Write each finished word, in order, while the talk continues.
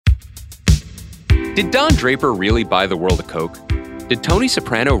Did Don Draper really buy the world a Coke? Did Tony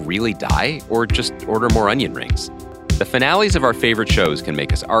Soprano really die, or just order more onion rings? The finales of our favorite shows can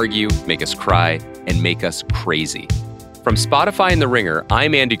make us argue, make us cry, and make us crazy. From Spotify and The Ringer,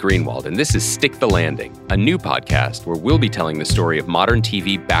 I'm Andy Greenwald, and this is Stick the Landing, a new podcast where we'll be telling the story of modern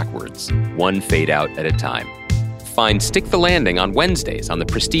TV backwards, one fade out at a time. Find Stick the Landing on Wednesdays on the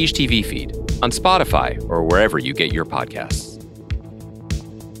Prestige TV feed, on Spotify, or wherever you get your podcasts.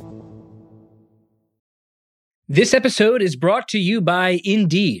 This episode is brought to you by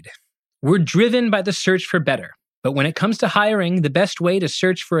Indeed. We're driven by the search for better. But when it comes to hiring, the best way to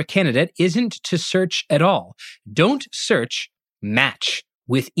search for a candidate isn't to search at all. Don't search, match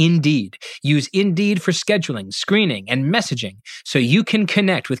with Indeed. Use Indeed for scheduling, screening, and messaging so you can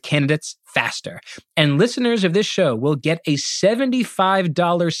connect with candidates faster. And listeners of this show will get a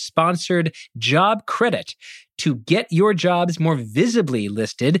 $75 sponsored job credit to get your jobs more visibly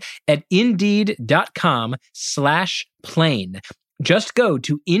listed at Indeed.com/plane. Just go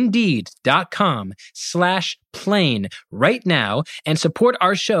to Indeed.com/plane right now and support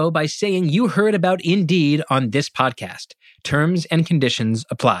our show by saying you heard about Indeed on this podcast. Terms and conditions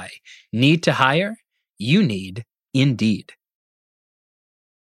apply. Need to hire? You need Indeed.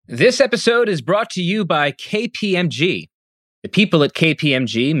 This episode is brought to you by KPMG. The people at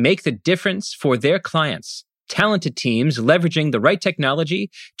KPMG make the difference for their clients. Talented teams leveraging the right technology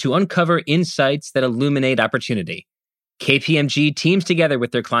to uncover insights that illuminate opportunity. KPMG teams together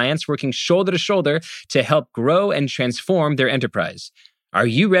with their clients, working shoulder to shoulder to help grow and transform their enterprise. Are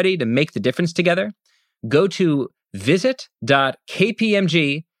you ready to make the difference together? Go to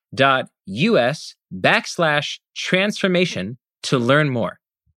visit.kpmg.us/transformation to learn more.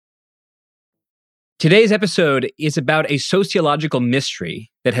 Today's episode is about a sociological mystery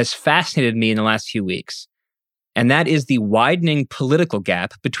that has fascinated me in the last few weeks, and that is the widening political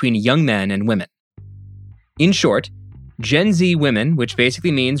gap between young men and women. In short, Gen Z women, which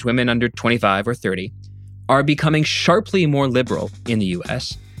basically means women under 25 or 30, are becoming sharply more liberal in the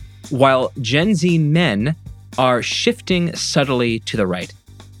US, while Gen Z men are shifting subtly to the right.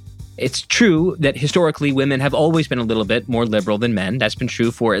 It's true that historically women have always been a little bit more liberal than men. That's been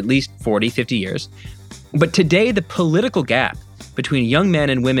true for at least 40, 50 years. But today, the political gap between young men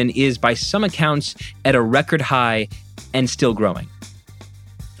and women is, by some accounts, at a record high and still growing.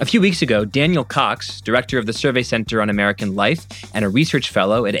 A few weeks ago, Daniel Cox, director of the Survey Center on American Life and a research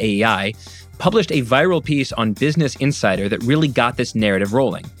fellow at AEI, published a viral piece on Business Insider that really got this narrative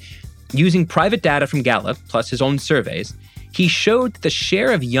rolling. Using private data from Gallup, plus his own surveys, he showed that the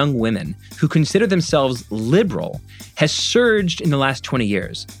share of young women who consider themselves liberal has surged in the last 20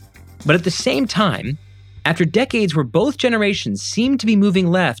 years. But at the same time, after decades where both generations seem to be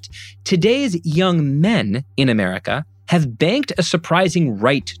moving left, today's young men in America have banked a surprising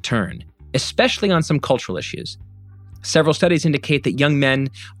right turn, especially on some cultural issues. Several studies indicate that young men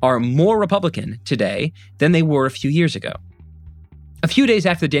are more Republican today than they were a few years ago. A few days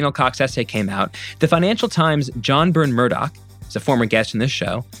after the Daniel Cox essay came out, the Financial Times' John Byrne Murdoch, who's a former guest on this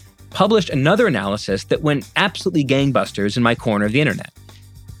show, published another analysis that went absolutely gangbusters in my corner of the internet.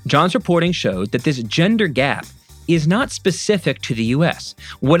 John's reporting showed that this gender gap is not specific to the US.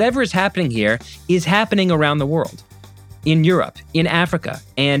 Whatever is happening here is happening around the world. In Europe, in Africa,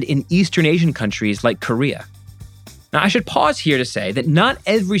 and in Eastern Asian countries like Korea. Now, I should pause here to say that not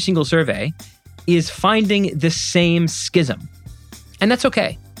every single survey is finding the same schism. And that's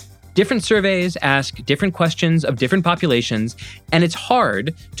okay. Different surveys ask different questions of different populations, and it's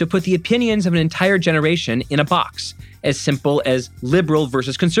hard to put the opinions of an entire generation in a box, as simple as liberal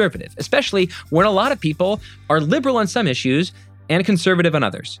versus conservative, especially when a lot of people are liberal on some issues and conservative on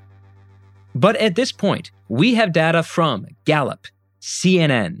others. But at this point, we have data from Gallup,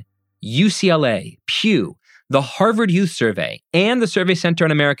 CNN, UCLA, Pew, the Harvard Youth Survey, and the Survey Center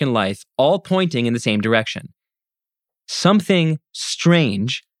on American Life, all pointing in the same direction. Something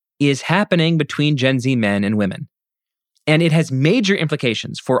strange is happening between Gen Z men and women, and it has major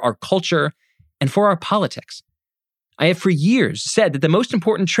implications for our culture and for our politics. I have for years said that the most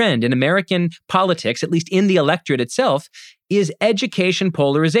important trend in American politics, at least in the electorate itself, is education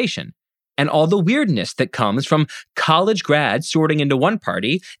polarization and all the weirdness that comes from college grads sorting into one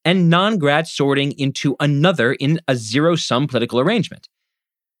party and non-grads sorting into another in a zero-sum political arrangement.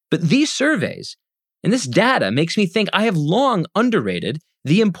 But these surveys and this data makes me think I have long underrated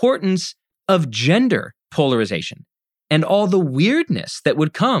the importance of gender polarization and all the weirdness that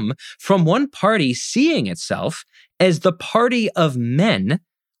would come from one party seeing itself as the party of men,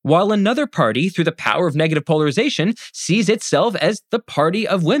 while another party, through the power of negative polarization, sees itself as the party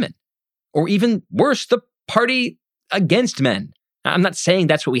of women. Or even worse, the party against men, I'm not saying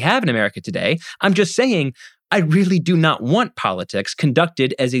that's what we have in America today. I'm just saying I really do not want politics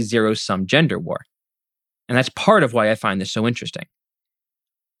conducted as a zero-sum gender war. And that's part of why I find this so interesting.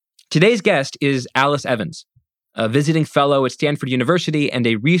 Today's guest is Alice Evans, a visiting fellow at Stanford University and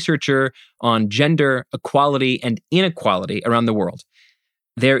a researcher on gender equality and inequality around the world.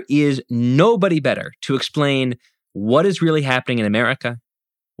 There is nobody better to explain what is really happening in America,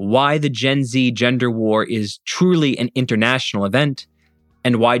 why the Gen Z gender war is truly an international event,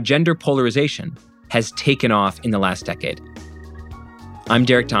 and why gender polarization has taken off in the last decade. I'm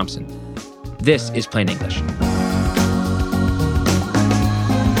Derek Thompson. This is Plain English.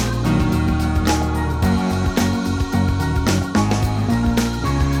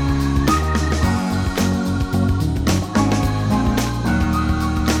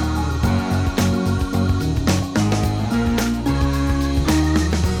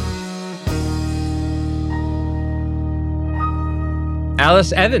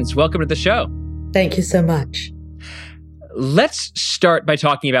 Alice Evans, welcome to the show. Thank you so much. Let's start by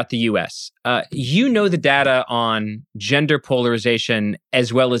talking about the U.S. You know the data on gender polarization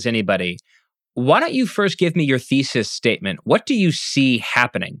as well as anybody. Why don't you first give me your thesis statement? What do you see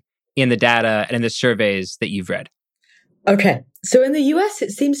happening in the data and in the surveys that you've read? Okay. So in the US,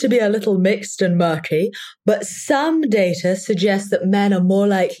 it seems to be a little mixed and murky, but some data suggests that men are more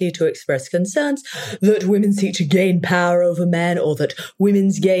likely to express concerns that women seek to gain power over men or that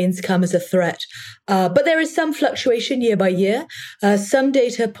women's gains come as a threat. But there is some fluctuation year by year. Some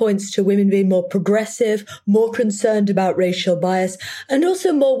data points to women being more progressive, more concerned about racial bias, and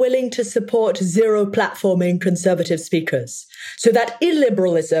also more willing to support zero-platforming conservative speakers. So that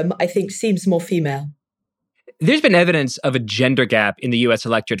illiberalism, I think, seems more female. There's been evidence of a gender gap in the U.S.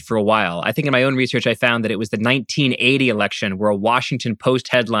 electorate for a while. I think in my own research, I found that it was the 1980 election where a Washington Post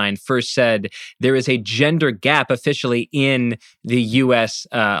headline first said there is a gender gap officially in the U.S.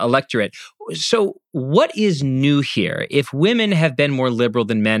 Electorate. So what is new here? If women have been more liberal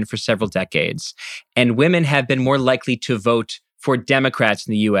than men for several decades, and women have been more likely to vote for Democrats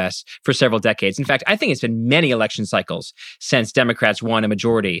in the U.S. for several decades. In fact, I think it's been many election cycles since Democrats won a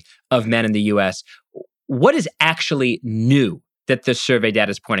majority of men in the U.S. What is actually new that the survey data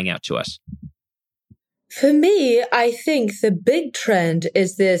is pointing out to us? For me, I think the big trend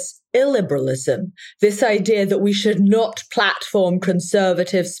is this illiberalism, this idea that we should not platform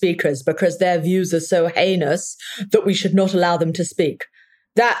conservative speakers because their views are so heinous that we should not allow them to speak.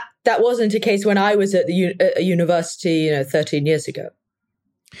 That wasn't a case when I was at the university, 13 years ago.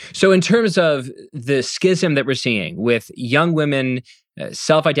 So in terms of the schism that we're seeing with young women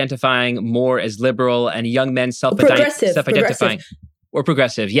self-identifying more as liberal and young men self-identifying or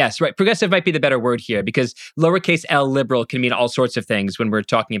progressive. Yes, right. Progressive might be the better word here because lowercase l liberal can mean all sorts of things when we're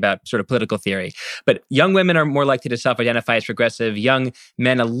talking about sort of political theory. But young women are more likely to self-identify as progressive. Young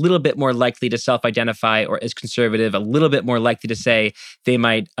men a little bit more likely to self-identify or as conservative, a little bit more likely to say they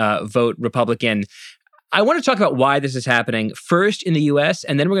might vote Republican. I want to talk about why this is happening first in the U.S.,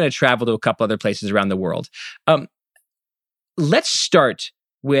 and then we're going to travel to a couple other places around the world. Let's start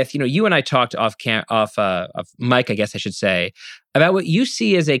with, you and I talked off mic, I guess I should say, about what you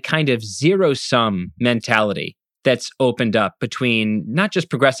see as a kind of zero-sum mentality that's opened up between not just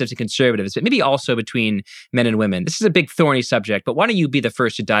progressives and conservatives, but maybe also between men and women. This is a big thorny subject, but why don't you be the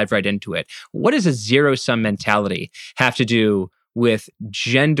first to dive right into it? What does a zero-sum mentality have to do with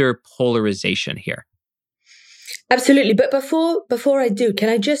gender polarization here? Absolutely. But before I do, can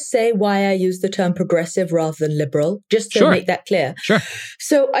I just say why I use the term progressive rather than liberal, just to make that clear? Sure.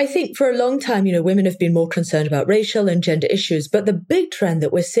 So I think for a long time, women have been more concerned about racial and gender issues. But the big trend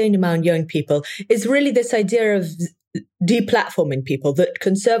that we're seeing among young people is really this idea of deplatforming people, that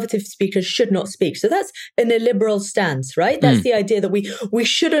conservative speakers should not speak. So that's an illiberal stance, right? That's the idea that we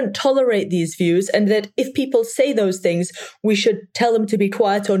shouldn't tolerate these views, and that if people say those things, we should tell them to be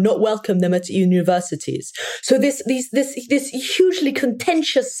quiet or not welcome them at universities. So this hugely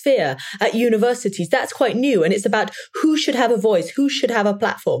contentious sphere at universities, that's quite new, and it's about who should have a voice, who should have a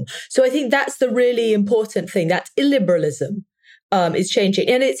platform. So I think that's the really important thing. That's illiberalism. Is changing.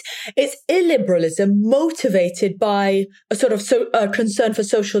 And it's illiberalism motivated by a sort of concern for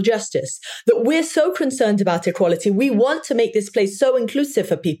social justice, that we're so concerned about equality. We want to make this place so inclusive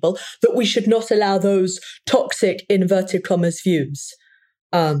for people that we should not allow those toxic, inverted commas, views.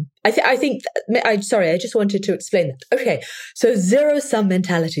 I just wanted to explain that. Okay, so zero-sum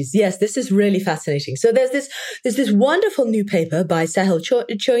mentalities. Yes, this is really fascinating. So there's this wonderful new paper by Sahil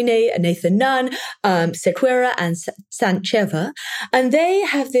Choine, Nathan Nunn, Sequeira, and Sancheva, and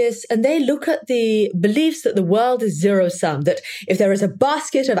they look at the beliefs that the world is zero-sum, that if there is a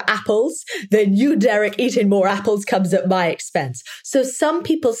basket of apples, then you, Derek, eating more apples comes at my expense. So some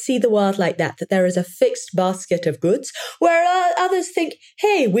people see the world like that there is a fixed basket of goods, where others think,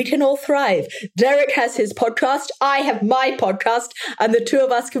 hey, we can all thrive. Derek has his podcast, I have my podcast, and the two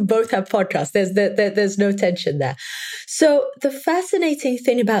of us can both have podcasts. There's no tension there. So the fascinating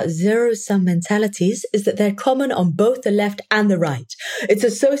thing about zero-sum mentalities is that they're common on both the left and the right. It's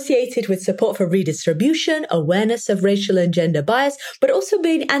associated with support for redistribution, awareness of racial and gender bias, but also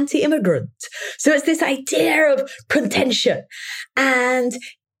being anti-immigrant. So it's this idea of contention. And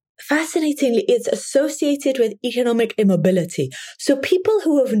fascinatingly, it's associated with economic immobility. So people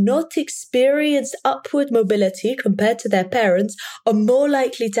who have not experienced upward mobility compared to their parents are more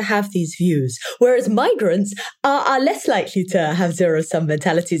likely to have these views, whereas migrants are less likely to have zero-sum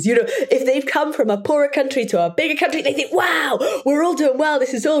mentalities. You know, if they've come from a poorer country to a bigger country, they think, wow, we're all doing well,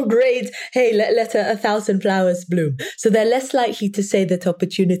 this is all great. Hey, let a thousand flowers bloom. So they're less likely to say that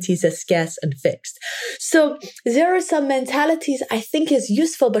opportunities are scarce and fixed. So zero-sum mentalities, I think, is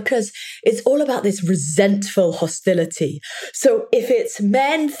useful because it's all about this resentful hostility. So if it's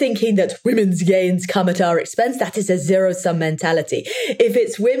men thinking that women's gains come at our expense, that is a zero-sum mentality. If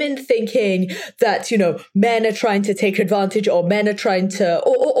it's women thinking that, you know, men are trying to take advantage, or men are trying to,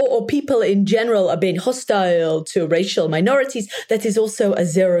 or people in general are being hostile to racial minorities, that is also a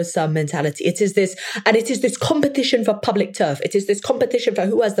zero-sum mentality. It is this competition for public turf. It is this competition for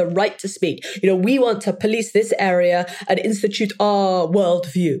who has the right to speak. You know, we want to police this area and institute our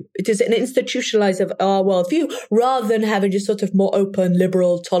worldview. It is an institutionalized of our worldview rather than having just sort of more open,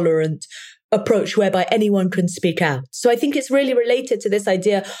 liberal, tolerant approach whereby anyone can speak out. So I think it's really related to this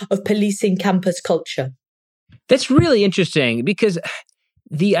idea of policing campus culture. That's really interesting, because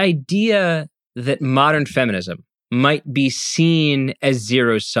the idea that modern feminism might be seen as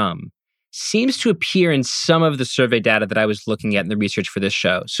zero-sum seems to appear in some of the survey data that I was looking at in the research for this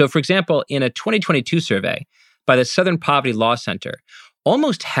show. So, for example, in a 2022 survey by the Southern Poverty Law Center,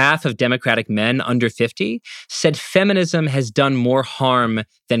 almost half of Democratic men under 50 said feminism has done more harm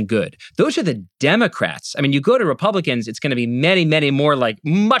than good. Those are the Democrats. I mean, you go to Republicans, it's going to be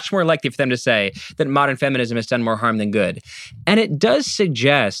much more likely for them to say that modern feminism has done more harm than good. And it does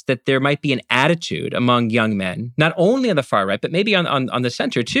suggest that there might be an attitude among young men, not only on the far right, but maybe on the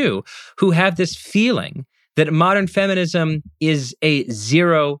center too, who have this feeling that modern feminism is a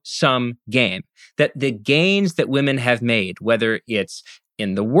zero-sum game, that the gains that women have made, whether it's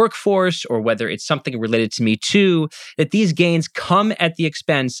in the workforce or whether it's something related to Me Too, that these gains come at the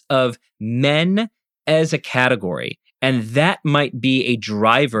expense of men as a category. And that might be a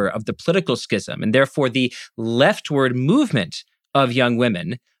driver of the political schism. And therefore, the leftward movement of young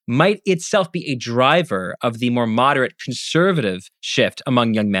women might itself be a driver of the more moderate conservative shift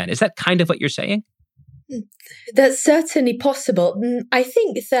among young men. Is that kind of what you're saying? That's certainly possible. I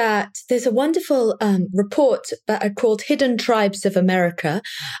think that there's a wonderful report called Hidden Tribes of America,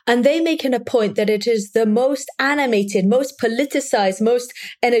 and they make a point that it is the most animated, most politicized, most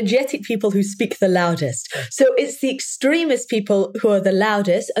energetic people who speak the loudest. So it's the extremist people who are the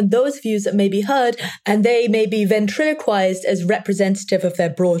loudest, and those views that may be heard, and they may be ventriloquized as representative of their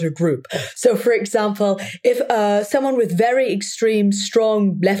broader group. So, for example, if someone with very extreme,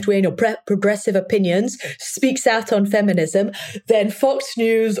 strong left-wing or progressive opinions speaks out on feminism, then Fox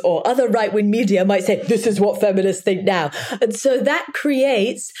News or other right-wing media might say, this is what feminists think now. And so that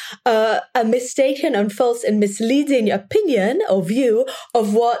creates a mistaken and false and misleading opinion or view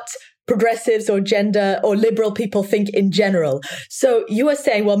of what progressives or gender or liberal people think in general. So you are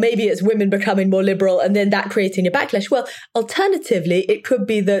saying, well, maybe it's women becoming more liberal and then that creating a backlash. Well, alternatively, it could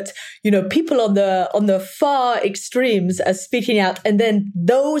be that, you know, people on the far extremes are speaking out, and then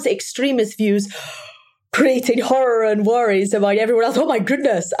those extremist views creating horror and worries among everyone else. Oh my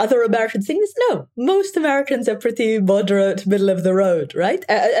goodness, other Americans think this? No, most Americans are pretty moderate, middle of the road, right?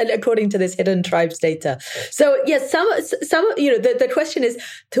 And according to this Hidden Tribes data. So yes, some you know, the question is,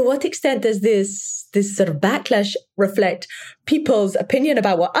 to what extent does this sort of backlash reflect people's opinion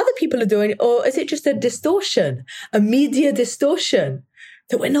about what other people are doing, or is it just a distortion, a media distortion,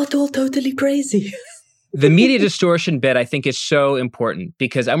 that we're not all totally crazy? The media distortion bit, I think, is so important,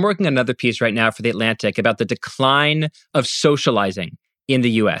 because I'm working on another piece right now for The Atlantic about the decline of socializing in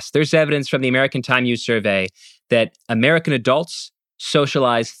the U.S. There's evidence from the American Time Use Survey that American adults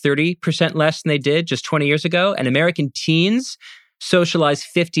socialize 30% less than they did just 20 years ago, and American teens socialize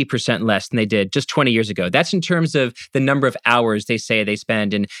 50% less than they did just 20 years ago. That's in terms of the number of hours they say they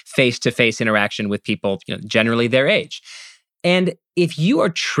spend in face-to-face interaction with people, generally their age. And if you are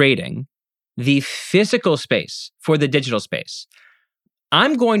trading the physical space for the digital space,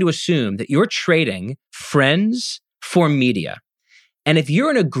 I'm going to assume that you're trading friends for media. And if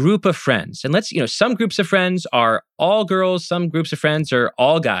you're in a group of friends, and some groups of friends are all girls, some groups of friends are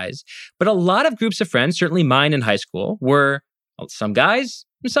all guys, but a lot of groups of friends, certainly mine in high school, were some guys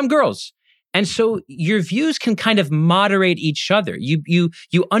and some girls. And so your views can kind of moderate each other. You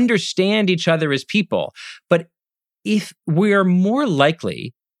understand each other as people. But if we're more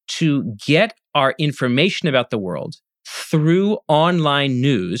likely to get our information about the world through online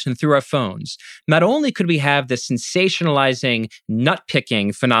news and through our phones, not only could we have the sensationalizing,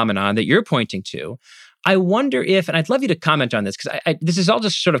 nut-picking phenomenon that you're pointing to, I wonder if, and I'd love you to comment on this, because this is all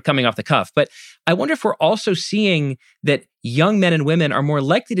just sort of coming off the cuff, but I wonder if we're also seeing that young men and women are more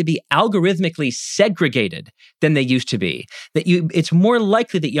likely to be algorithmically segregated than they used to be. It's more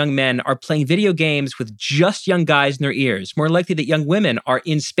likely that young men are playing video games with just young guys in their ears, more likely that young women are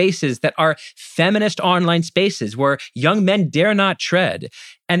in spaces that are feminist online spaces where young men dare not tread.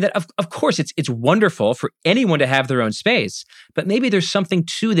 And that, of course, it's wonderful for anyone to have their own space, but maybe there's something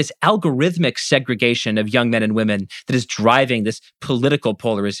to this algorithmic segregation of young men and women that is driving this political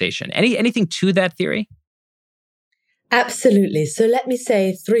polarization. Anything to that theory? Absolutely. So let me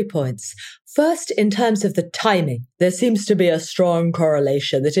say 3 points. First, in terms of the timing, there seems to be a strong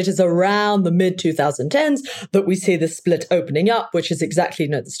correlation that it is around the mid-2010s that we see the split opening up, which is exactly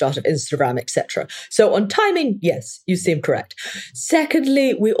the start of Instagram, etc. So on timing, yes, you seem correct.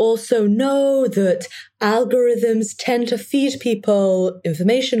 Secondly, we also know that algorithms tend to feed people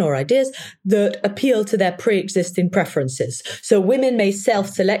information or ideas that appeal to their pre-existing preferences. So women may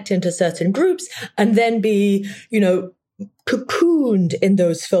self-select into certain groups and then be, cocooned in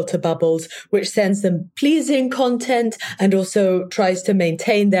those filter bubbles, which sends them pleasing content and also tries to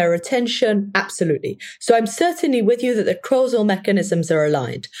maintain their attention. Absolutely. So I'm certainly with you that the causal mechanisms are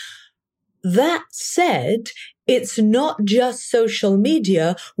aligned. That said, it's not just social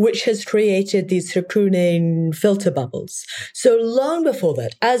media which has created these cocooning filter bubbles. So long before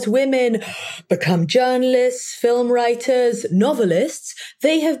that, as women become journalists, film writers, novelists,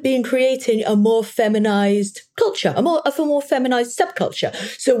 they have been creating a more feminized culture, a more feminized subculture.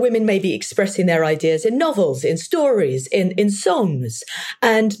 So women may be expressing their ideas in novels, in stories, in songs.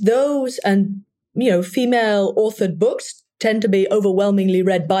 And those female authored books tend to be overwhelmingly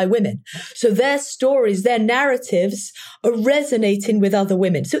read by women. So their stories, their narratives are resonating with other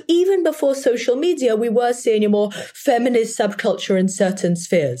women. So even before social media, we were seeing a more feminist subculture in certain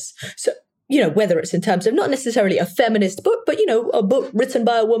spheres. So, whether it's in terms of not necessarily a feminist book, but, a book written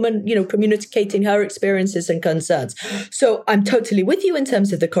by a woman, communicating her experiences and concerns. So I'm totally with you in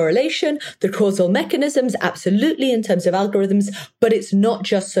terms of the correlation, the causal mechanisms, absolutely in terms of algorithms, but it's not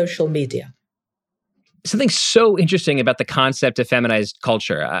just social media. Something so interesting about the concept of feminized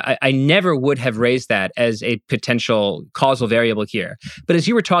culture. I never would have raised that as a potential causal variable here. But as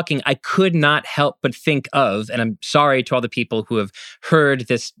you were talking, I could not help but think of, and I'm sorry to all the people who have heard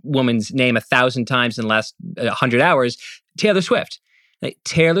this woman's name 1,000 times in the last 100 hours, Taylor Swift.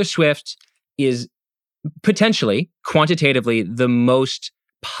 Taylor Swift is potentially, quantitatively, the most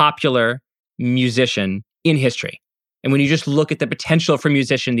popular musician in history. And when you just look at the potential for a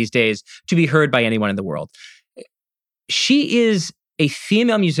musician these days to be heard by anyone in the world, she is a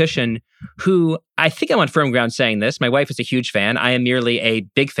female musician who, I think I'm on firm ground saying this, my wife is a huge fan, I am merely a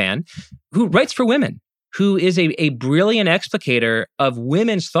big fan, who writes for women, who is a brilliant explicator of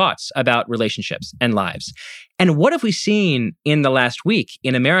women's thoughts about relationships and lives. And what have we seen in the last week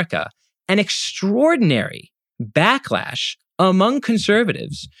in America? An extraordinary backlash among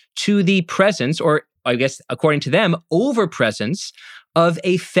conservatives to the presence, or I guess, according to them, overpresence of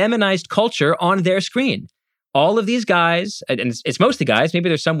a feminized culture on their screen. All of these guys, and it's mostly guys, maybe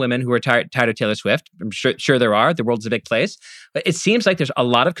there's some women who are tired of Taylor Swift. I'm sure there are. The world's a big place. But it seems like there's a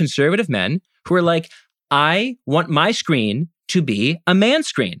lot of conservative men who are like, I want my screen to be a man's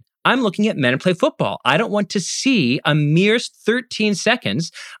screen. I'm looking at men play football. I don't want to see a mere 13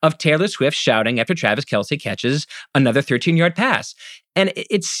 seconds of Taylor Swift shouting after Travis Kelce catches another 13-yard pass. And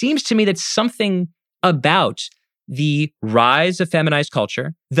it seems to me that something about the rise of feminized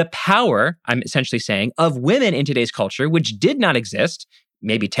culture, the power, I'm essentially saying, of women in today's culture, which did not exist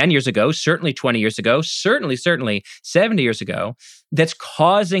maybe 10 years ago, certainly 20 years ago, certainly 70 years ago, that's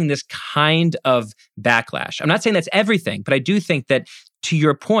causing this kind of backlash. I'm not saying that's everything, but I do think that, to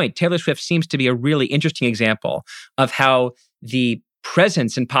your point, Taylor Swift seems to be a really interesting example of how the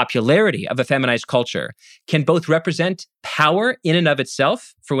presence and popularity of a feminized culture can both represent power in and of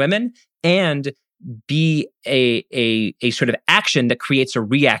itself for women and be a sort of action that creates a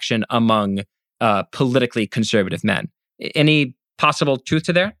reaction among politically conservative men. Any possible truth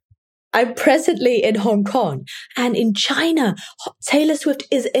to there? I'm presently in Hong Kong, and in China, Taylor Swift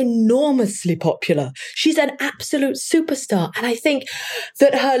is enormously popular. She's an absolute superstar. And I think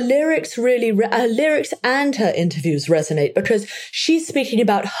that her lyrics and her interviews resonate because she's speaking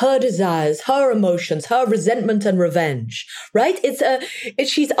about her desires, her emotions, her resentment and revenge, right?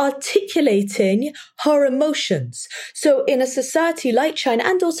 She's articulating her emotions. So in a society like China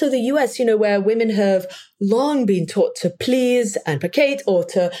and also the US, where women have long been taught to please and placate or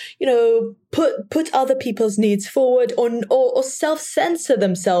to, put other people's needs forward or self-censor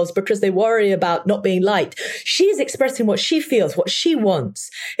themselves because they worry about not being liked. She's expressing what she feels, what she wants.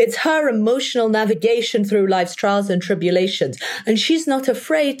 It's her emotional navigation through life's trials and tribulations. And she's not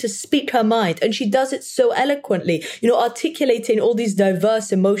afraid to speak her mind. And she does it so eloquently, articulating all these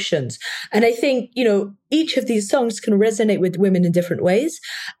diverse emotions. And I think, each of these songs can resonate with women in different ways.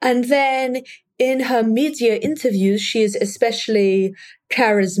 And then in her media interviews, she is especially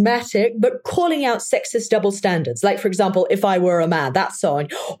charismatic, but calling out sexist double standards. Like, for example, If I Were a Man, that song,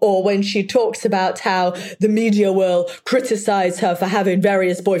 or when she talks about how the media will criticize her for having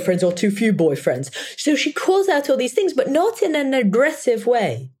various boyfriends or too few boyfriends. So she calls out all these things, but not in an aggressive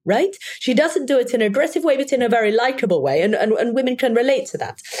way, right? She doesn't do it in an aggressive way, but in a very likable way. And women can relate to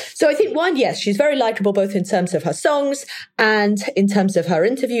that. So I think yes, she's very likable, both in terms of her songs and in terms of her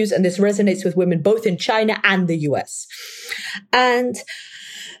interviews. And this resonates with women both in China and the US. And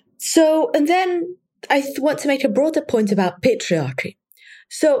then I want to make a broader point about patriarchy.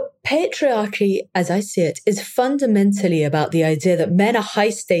 So patriarchy, as I see it, is fundamentally about the idea that men are high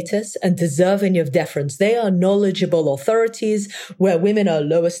status and deserving of deference. They are knowledgeable authorities, where women are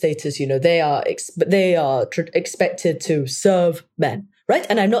lower status. They are expected to serve men. Right?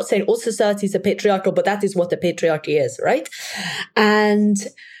 And I'm not saying all societies are patriarchal, but that is what a patriarchy is, right? And,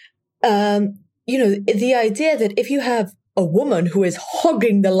 the idea that if you have a woman who is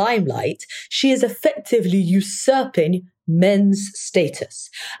hogging the limelight, she is effectively usurping men's status.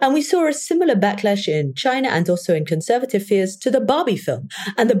 And we saw a similar backlash in China and also in conservative fears to the Barbie film.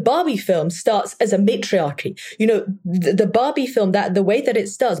 And the Barbie film starts as a matriarchy. The Barbie film, that the way that it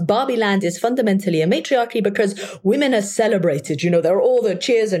starts, Barbie Land is fundamentally a matriarchy because women are celebrated. There are all the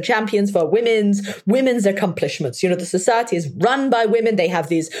cheers and champions for women's accomplishments. The society is run by women. They have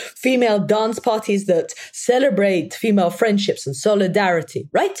these female dance parties that celebrate female friendships and solidarity,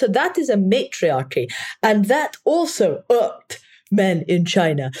 right? So that is a matriarchy. And that also irked men in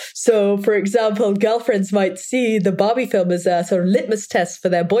China. So, for example, girlfriends might see the Barbie film as a sort of litmus test for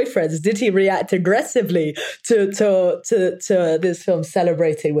their boyfriends. Did he react aggressively to this film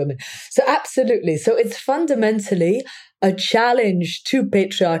celebrating women? So absolutely. So it's fundamentally a challenge to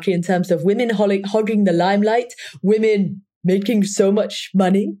patriarchy in terms of women hogging the limelight, women making so much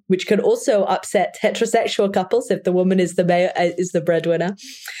money, which can also upset heterosexual couples if the woman is the breadwinner.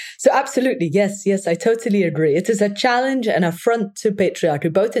 So absolutely, yes, I totally agree. It is a challenge and affront to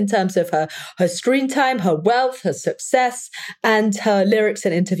patriarchy, both in terms of her screen time, her wealth, her success, and her lyrics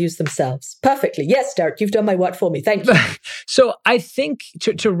and interviews themselves. Perfectly. Yes, Derek, you've done my work for me. Thank you. So I think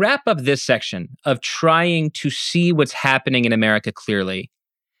to wrap up this section of trying to see what's happening in America clearly,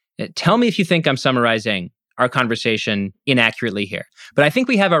 tell me if you think I'm summarizing our conversation inaccurately here. But I think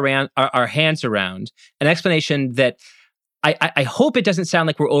we have our hands around an explanation that I hope it doesn't sound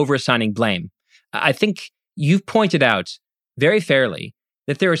like we're over-assigning blame. I think you've pointed out very fairly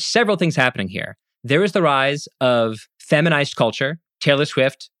that there are several things happening here. There is the rise of feminized culture, Taylor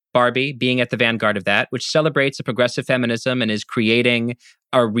Swift, Barbie being at the vanguard of that, which celebrates a progressive feminism and is creating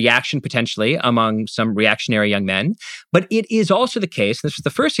a reaction potentially among some reactionary young men. But it is also the case, and this was the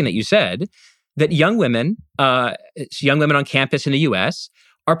first thing that you said, that young women on campus in the US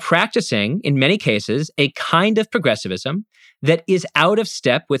are practicing, in many cases, a kind of progressivism that is out of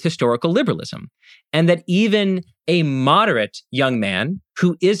step with historical liberalism. And that even a moderate young man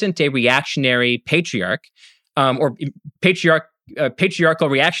who isn't a reactionary patriarch, or patriarchal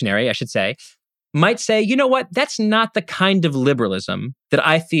reactionary, I should say, might say, you know what, that's not the kind of liberalism that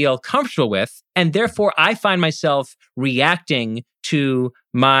I feel comfortable with. And therefore, I find myself reacting to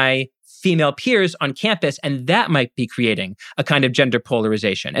my female peers on campus, and that might be creating a kind of gender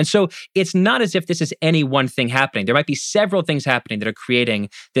polarization. And so it's not as if this is any one thing happening. There might be several things happening that are creating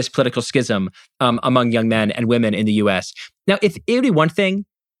this political schism among young men and women in the US. Now, if it would be one thing,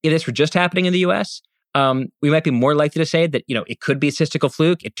 if this were just happening in the US, we might be more likely to say that, it could be a statistical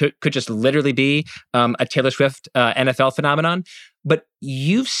fluke. It could just literally be a Taylor Swift NFL phenomenon. but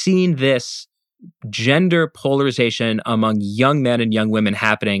you've seen this gender polarization among young men and young women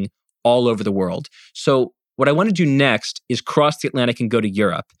happening all over the world. So what I want to do next is cross the Atlantic and go to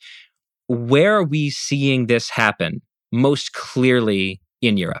Europe. Where are we seeing this happen most clearly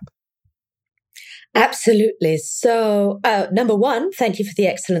in Europe? Absolutely. So, number one, thank you for the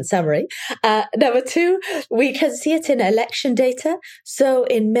excellent summary. Number two, we can see it in election data. So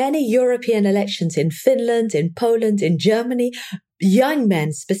in many European elections, in Finland, in Poland, in Germany, young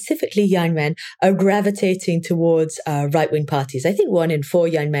men, specifically young men, are gravitating towards right-wing parties. I think 1 in 4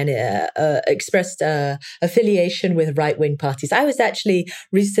 young men expressed affiliation with right-wing parties. I was actually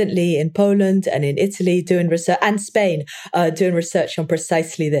recently in Poland and in Italy doing research, and Spain, doing research on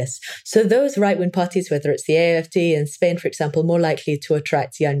precisely this. So those right-wing parties, whether it's the AfD in Spain, for example, more likely to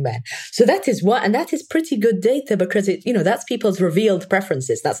attract young men. So that is one, and that is pretty good data because that's people's revealed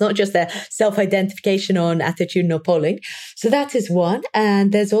preferences. That's not just their self-identification on attitudinal polling. So that is one.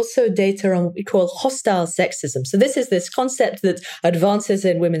 And there's also data on what we call hostile sexism. So this is this concept that advances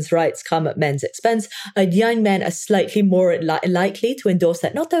in women's rights come at men's expense. And young men are slightly more likely to endorse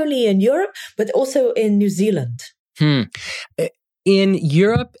that, not only in Europe, but also in New Zealand. In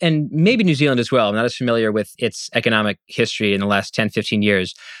Europe and maybe New Zealand as well, I'm not as familiar with its economic history in the last 10, 15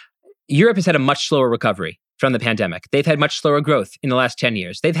 years. Europe has had a much slower recovery from the pandemic. They've had much slower growth in the last 10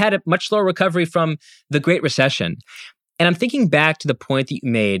 years. They've had a much slower recovery from the Great Recession. And I'm thinking back to the point that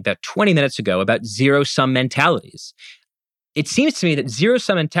you made about 20 minutes ago about zero-sum mentalities. It seems to me that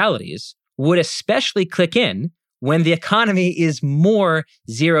zero-sum mentalities would especially click in when the economy is more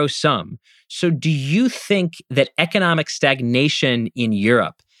zero-sum. So do you think that economic stagnation in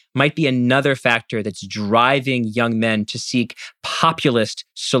Europe might be another factor that's driving young men to seek populist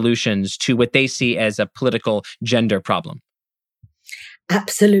solutions to what they see as a political gender problem?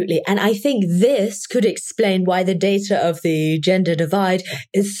 Absolutely. And I think this could explain why the data of the gender divide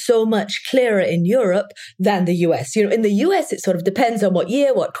is so much clearer in Europe than the US. In the US, it sort of depends on what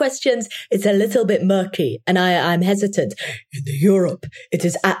year, what questions. It's a little bit murky, and I'm hesitant. In Europe, it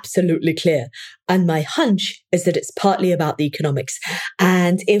is absolutely clear. And my hunch is that it's partly about the economics.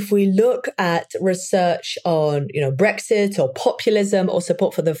 And if we look at research on, Brexit or populism or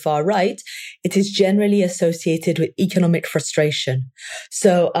support for the far right, it is generally associated with economic frustration.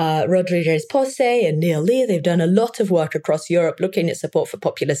 So Rodriguez Posse and Neil Lee, they've done a lot of work across Europe looking at support for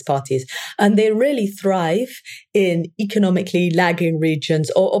populist parties. And they really thrive in economically lagging regions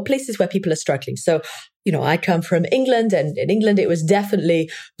or places where people are struggling. So I come from England, and in England, it was definitely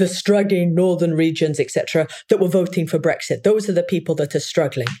the struggling northern regions, etc., that were voting for Brexit. Those are the people that are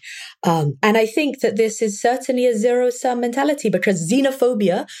struggling. And I think that this is certainly a zero-sum mentality because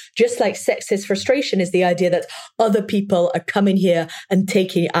xenophobia, just like sexist frustration, is the idea that other people are coming here and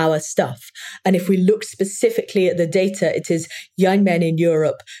taking our stuff. And if we look specifically at the data, it is young men in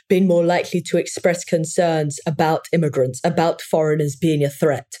Europe being more likely to express concerns about immigrants, about foreigners being a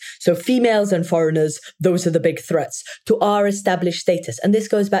threat. So females and foreigners, those are the big threats to our established status. And this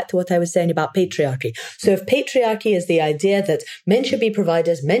goes back to what I was saying about patriarchy. So if patriarchy is the idea that men should be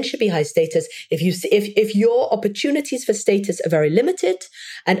providers, men should be high status, if your opportunities for status are very limited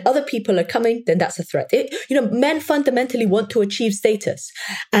and other people are coming, then that's a threat. Men fundamentally want to achieve status.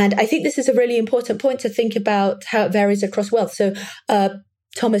 And I think this is a really important point to think about how it varies across wealth. So,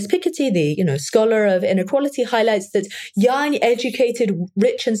 Thomas Piketty, the scholar of inequality, highlights that young, educated,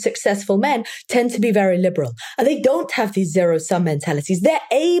 rich and successful men tend to be very liberal. And they don't have these zero-sum mentalities. They're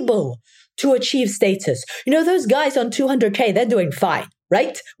able to achieve status. Those guys on 200K, they're doing fine.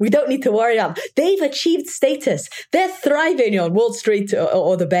 Right? We don't need to worry about them. They've achieved status. They're thriving on Wall Street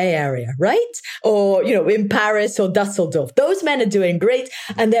or the Bay Area, right? Or, in Paris or Dusseldorf. Those men are doing great,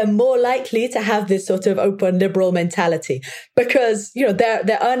 and they're more likely to have this sort of open liberal mentality because,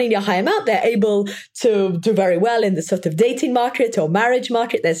 they're earning a high amount. They're able to do very well in the sort of dating market or marriage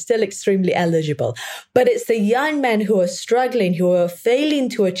market. They're still extremely eligible. But it's the young men who are struggling, who are failing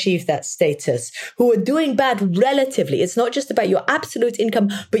to achieve that status, who are doing bad relatively. It's not just about your absolute income,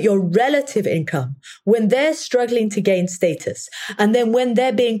 but your relative income, when they're struggling to gain status. And then when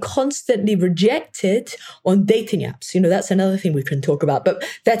they're being constantly rejected on dating apps, that's another thing we can talk about. But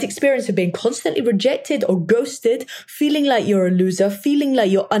that experience of being constantly rejected or ghosted, feeling like you're a loser, feeling like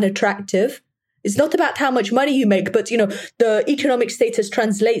you're unattractive. It's not about how much money you make, but, the economic status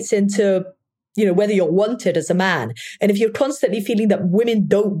translates into, whether you're wanted as a man. And if you're constantly feeling that women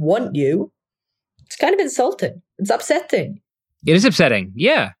don't want you, it's kind of insulting. It's upsetting. It is upsetting.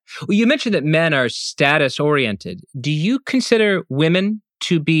 Yeah. Well, you mentioned that men are status-oriented. Do you consider women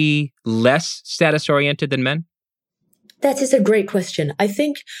to be less status-oriented than men? That is a great question. I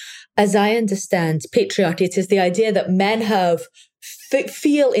think As I understand patriarchy, it is the idea that men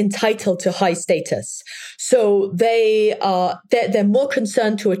feel entitled to high status. So they're more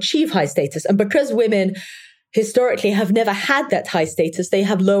concerned to achieve high status. And because women historically have never had that high status, they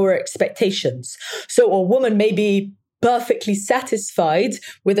have lower expectations. So a woman may be perfectly satisfied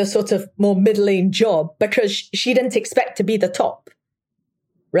with a sort of more middling job because she didn't expect to be the top,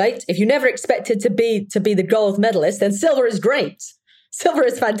 right? If you never expected to be the gold medalist, then silver is great. Silver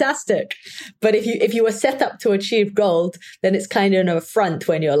is fantastic. But if you were set up to achieve gold, then it's kind of an affront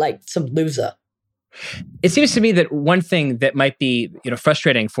when you're like some loser. It seems to me that one thing that might be,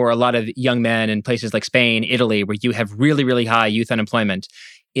 frustrating for a lot of young men in places like Spain, Italy, where you have really, really high youth unemployment,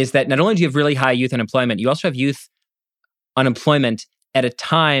 is that not only do you have really high youth unemployment, you also have youth unemployment at a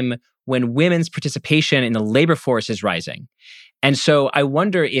time when women's participation in the labor force is rising. And so I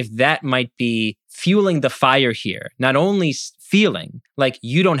wonder if that might be fueling the fire here, not only feeling like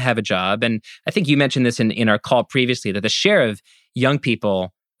you don't have a job. And I think you mentioned this in our call previously, that the share of young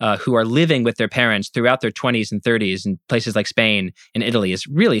people who are living with their parents throughout their 20s and 30s in places like Spain and Italy is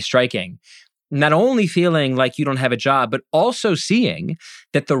really striking. Not only feeling like you don't have a job, but also seeing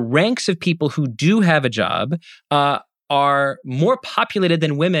that the ranks of people who do have a job are more populated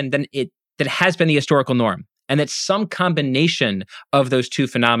than women that has been the historical norm. And that some combination of those two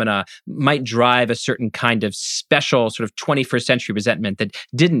phenomena might drive a certain kind of special sort of 21st century resentment that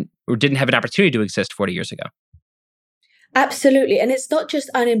didn't have an opportunity to exist 40 years ago. Absolutely. And it's not just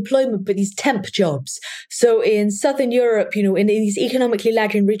unemployment, but these temp jobs. So in Southern Europe, in these economically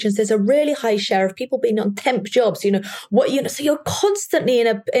lagging regions, there's a really high share of people being on temp jobs. So you're constantly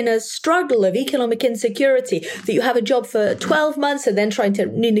in a struggle of economic insecurity, that you have a job for 12 months and then trying to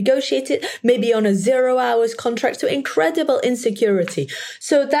negotiate it, maybe on a 0 hours contract. So incredible insecurity.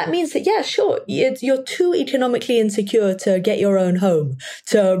 So that means that, yeah, sure, you're too economically insecure to get your own home,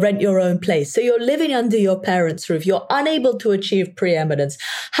 to rent your own place. So you're living under your parents' roof. You're unable to achieve preeminence.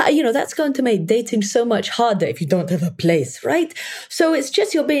 That's going to make dating so much harder if you don't have a place, right? So it's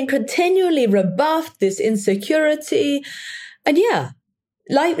just you're being continually rebuffed, this insecurity. And yeah,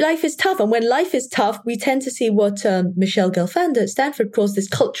 life is tough. And when life is tough, we tend to see what Michelle Gelfand at Stanford calls this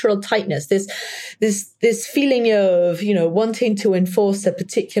cultural tightness, this feeling of, wanting to enforce a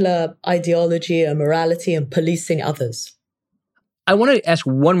particular ideology or morality and policing others. I want to ask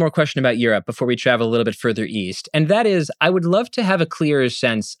one more question about Europe before we travel a little bit further east. And that is, I would love to have a clearer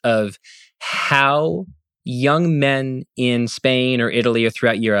sense of how young men in Spain or Italy or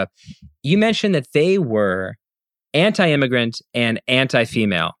throughout Europe, you mentioned that they were anti-immigrant and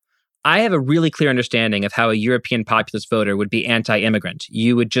anti-female. I have a really clear understanding of how a European populist voter would be anti-immigrant.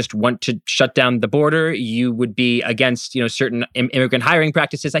 You would just want to shut down the border. You would be against, certain immigrant hiring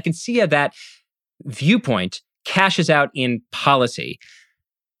practices. I can see how that viewpoint cashes out in policy.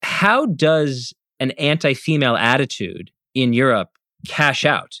 How does an anti-female attitude in Europe cash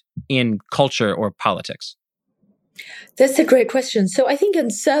out in culture or politics? That's a great question. So I think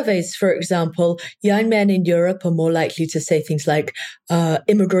in surveys, for example, young men in Europe are more likely to say things like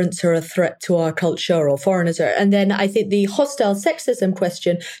immigrants are a threat to our culture or foreigners are. And then I think the hostile sexism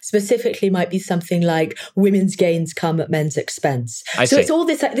question specifically might be something like women's gains come at men's expense. So it's all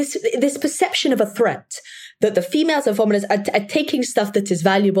this perception of a threat, that the females and foreigners are taking stuff that is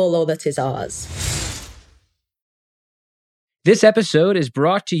valuable or that is ours. This episode is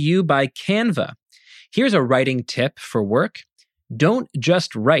brought to you by Canva. Here's a writing tip for work. Don't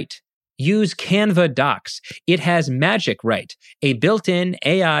just write. Use Canva Docs. It has Magic Write, a built-in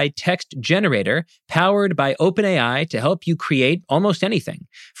AI text generator powered by OpenAI to help you create almost anything,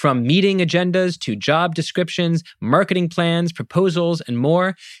 from meeting agendas to job descriptions, marketing plans, proposals, and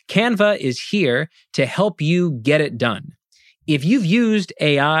more. Canva is here to help you get it done. If you've used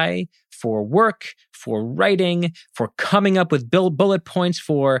AI for work, for writing, for coming up with bullet points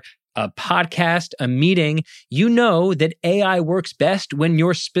for a podcast, a meeting, you know that AI works best when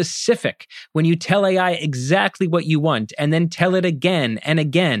you're specific, when you tell AI exactly what you want and then tell it again and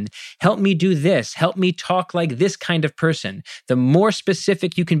again. Help me do this. Help me talk like this kind of person. The more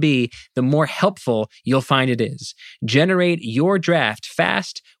specific you can be, the more helpful you'll find it is. Generate your draft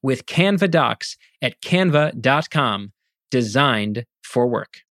fast with Canva Docs at canva.com, designed for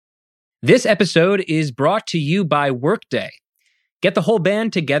work. This episode is brought to you by Workday. Get the whole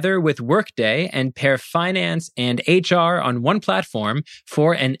band together with Workday and pair finance and HR on one platform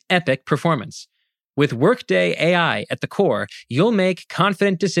for an epic performance. With Workday AI at the core, you'll make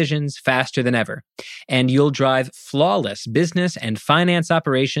confident decisions faster than ever. And you'll drive flawless business and finance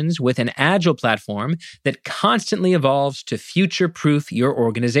operations with an agile platform that constantly evolves to future-proof your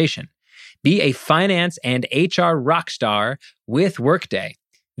organization. Be a finance and HR rockstar with Workday.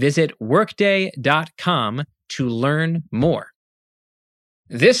 Visit workday.com to learn more.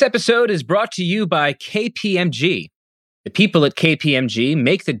 This episode is brought to you by KPMG. The people at KPMG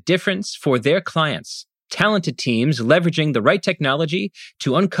make the difference for their clients. Talented teams leveraging the right technology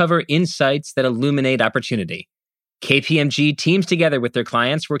to uncover insights that illuminate opportunity. KPMG teams together with their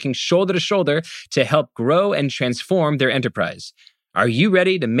clients, working shoulder to shoulder to help grow and transform their enterprise. Are you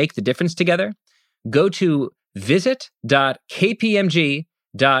ready to make the difference together? Go to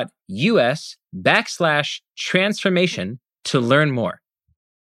visit.kpmg.us/transformation to learn more.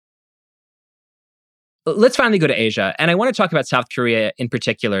 Let's finally go to Asia. And I want to talk about South Korea in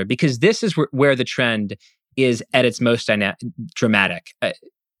particular, because this is where the trend is at its most dramatic.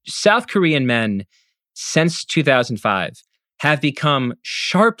 South Korean men, since 2005, have become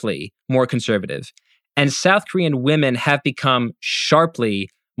sharply more conservative, and South Korean women have become sharply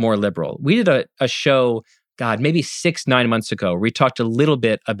more liberal. We did a show, maybe 6-9 months ago, where we talked a little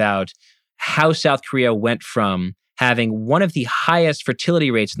bit about how South Korea went from having one of the highest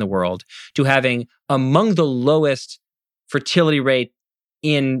fertility rates in the world to having among the lowest fertility rate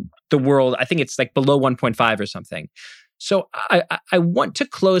in the world. I think it's like below 1.5 or something. So I want to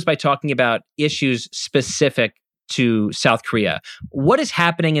close by talking about issues specific to South Korea. What is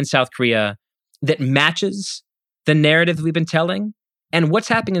happening in South Korea that matches the narrative that we've been telling? And what's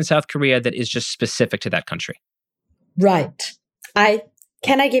happening in South Korea that is just specific to that country? Right.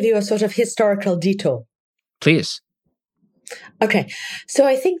 Can I give you a sort of historical detour? Please. Okay. So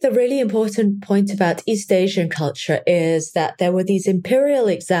I think the really important point about East Asian culture is that there were these imperial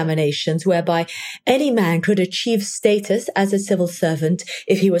examinations whereby any man could achieve status as a civil servant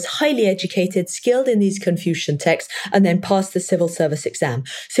if he was highly educated, skilled in these Confucian texts, and then passed the civil service exam.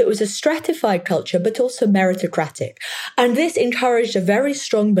 So it was a stratified culture, but also meritocratic. And this encouraged a very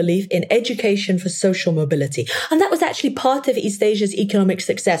strong belief in education for social mobility. And that was actually part of East Asia's economic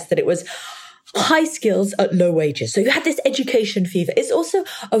success, that it was high skills at low wages. So you had this education fever. It's also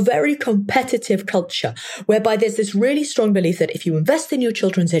a very competitive culture whereby there's this really strong belief that if you invest in your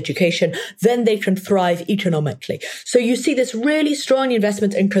children's education, then they can thrive economically. So you see this really strong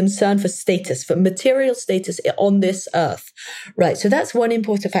investment and concern for status, for material status on this earth. Right. So that's one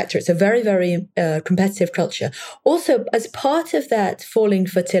important factor. It's a very, very competitive culture. Also, as part of that falling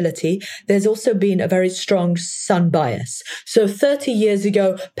fertility, there's also been a very strong son bias. So 30 years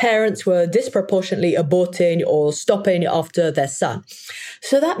ago, parents were disproportionately aborting or stopping after their son.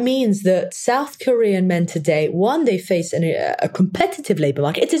 So that means that South Korean men today, one, they face a competitive labor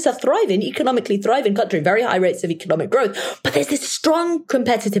market. It is a economically thriving country, very high rates of economic growth, but there's this strong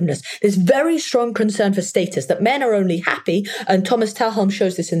competitiveness, this very strong concern for status, that men are only happy, and Thomas Talhelm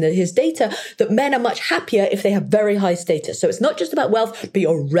shows this in his data, that men are much happier if they have very high status. So it's not just about wealth, but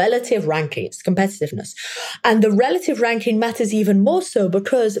your relative ranking, it's competitiveness. And the relative ranking matters even more so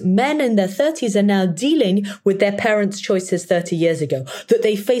because men in their 30s are now dealing with their parents' choices 30 years ago, that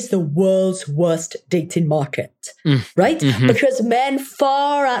they face the world's worst dating market, right? Mm-hmm. Because men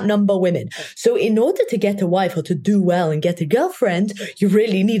far outnumber women. So in order to get a wife or to do well and get a girlfriend, you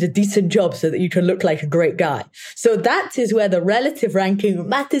really need a decent job so that you can look like a great guy. So that is where the relative ranking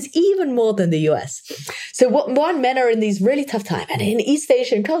matters even more than the US. So men are in these really tough times. And in East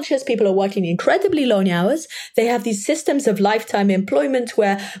Asian cultures, people are working incredibly long hours. They have these systems of lifetime employment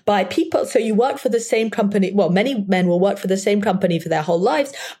whereby so you work for the same company. Well, many men will work for the same company for their whole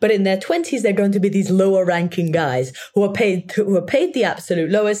lives, but in their 20s, they're going to be these lower ranking guys who are paid the absolute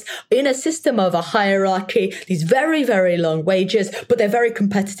lowest in a system of a hierarchy, these very, very long wages, but they're very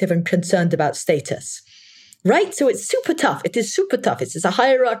competitive and concerned about status. Right? So it's super tough. It is super tough. It's a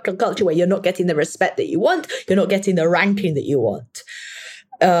hierarchical culture where you're not getting the respect that you want. You're not getting the ranking that you want.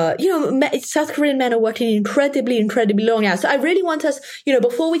 South Korean men are working incredibly, incredibly long hours. So I really want us,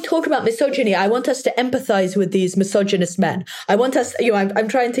 before we talk about misogyny, I want us to empathize with these misogynist men. I want us, I'm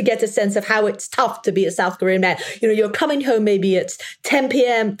trying to get a sense of how it's tough to be a South Korean man. You're coming home, maybe it's 10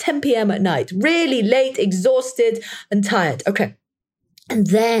 p.m. at night, really late, exhausted and tired. Okay. And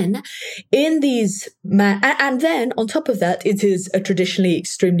then on top of that, it is a traditionally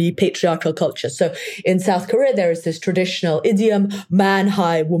extremely patriarchal culture. So in South Korea, there is this traditional idiom, man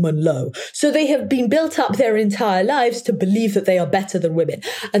high, woman low. So they have been built up their entire lives to believe that they are better than women.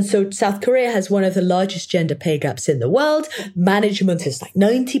 And so South Korea has one of the largest gender pay gaps in the world. Management is like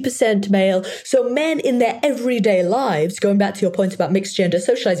 90% male. So men in their everyday lives, going back to your point about mixed gender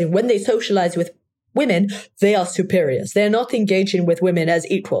socializing, when they socialize with women, they are superiors. They're not engaging with women as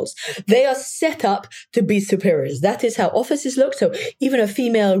equals. They are set up to be superiors. That is how offices look. So even a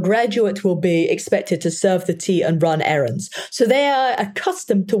female graduate will be expected to serve the tea and run errands. So they are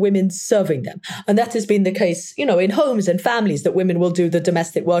accustomed to women serving them. And that has been the case, in homes and families, that women will do the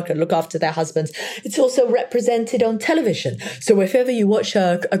domestic work and look after their husbands. It's also represented on television. So if ever you watch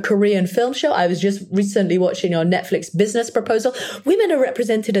a Korean film show, I was just recently watching on Netflix Business Proposal, women are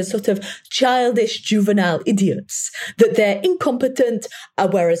represented as sort of childish, juvenile idiots, that they're incompetent,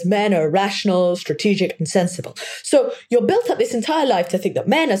 whereas men are rational, strategic, and sensible. So you're built up this entire life to think that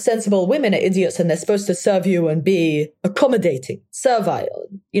men are sensible, women are idiots, and they're supposed to serve you and be accommodating, servile,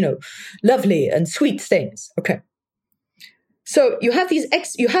 lovely and sweet things. Okay. So you have these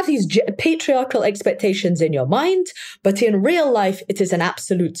patriarchal expectations in your mind, but in real life, it is an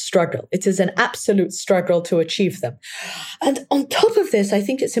absolute struggle. It is an absolute struggle to achieve them. And on top of this, I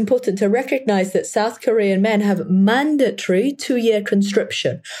think it's important to recognize that South Korean men have mandatory 2-year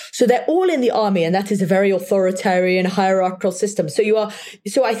conscription. So they're all in the army, and that is a very authoritarian, hierarchical system.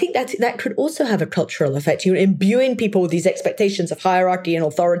 So I think that could also have a cultural effect. You're imbuing people with these expectations of hierarchy and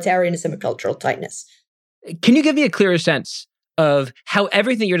authoritarianism and cultural tightness. Can you give me a clearer sense of how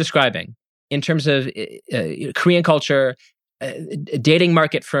everything you're describing in terms of Korean culture, dating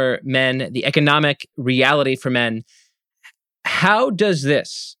market for men, the economic reality for men, how is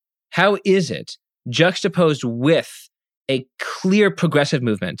it juxtaposed with a clear progressive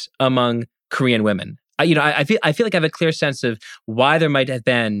movement among Korean women? I feel like I have a clear sense of why there might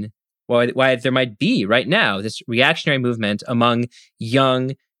be right now this reactionary movement among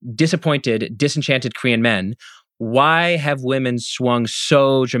young, disappointed, disenchanted Korean men. Why have women swung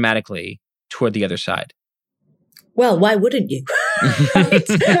so dramatically toward the other side? Well, why wouldn't you? Right?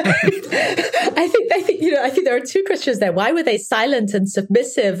 I think there are two questions there. Why were they silent and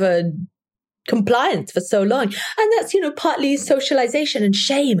submissive and compliant for so long? And that's, partly socialization and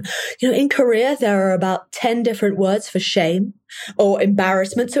shame. In Korea, there are about 10 different words for shame or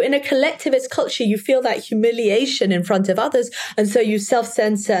embarrassment. So in a collectivist culture, you feel that humiliation in front of others. And so you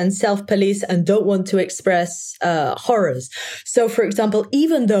self-censor and self-police and don't want to express horrors. So, for example,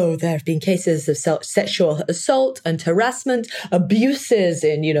 even though there have been cases of sexual assault and harassment, abuses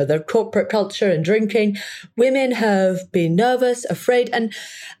in, the corporate culture and drinking, women have been nervous, afraid,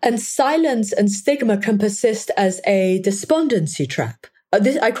 and silence and stigma can persist as a despondency trap.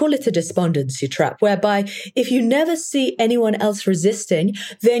 I call it a despondency trap, whereby if you never see anyone else resisting,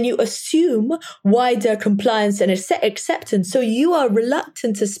 then you assume wider compliance and acceptance. So you are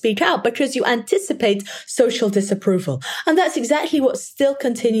reluctant to speak out because you anticipate social disapproval. And that's exactly what still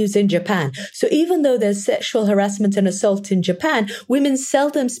continues in Japan. So even though there's sexual harassment and assault in Japan, women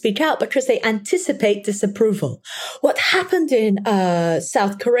seldom speak out because they anticipate disapproval. What happened in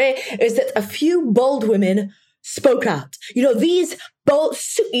South Korea is that a few bold women spoke out. These bold,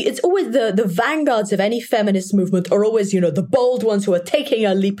 it's always the vanguards of any feminist movement are always, the bold ones who are taking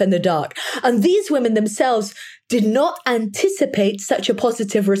a leap in the dark. And these women themselves did not anticipate such a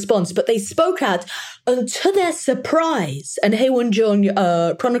positive response, but they spoke out, and to their surprise, and Hae Won-jung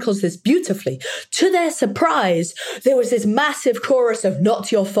chronicles this beautifully, to their surprise, there was this massive chorus of "not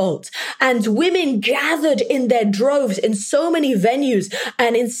your fault," and women gathered in their droves in so many venues,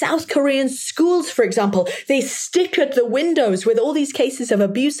 and in South Korean schools, for example, they stickered the windows with all these cases of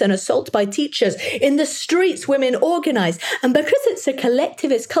abuse and assault by teachers. In the streets, women organized, and because it's a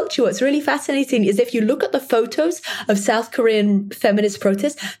collectivist culture, what's really fascinating is if you look at the photos of South Korean feminist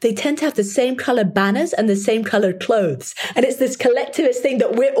protests, they tend to have the same colored banners and the same colored clothes. And it's this collectivist thing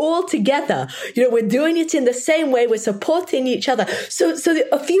that we're all together. We're doing it in the same way. We're supporting each other. So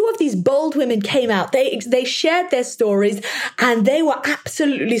a few of these bold women came out. They shared their stories and they were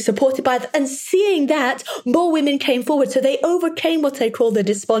absolutely supported by them. And seeing that, more women came forward. So they overcame what I call the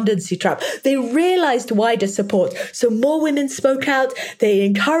despondency trap. They realized wider support. So more women spoke out. They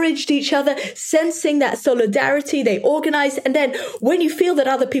encouraged each other, sensing that solidarity. They organize, and then when you feel that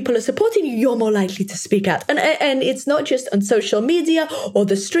other people are supporting you, you're more likely to speak out. And it's not just on social media or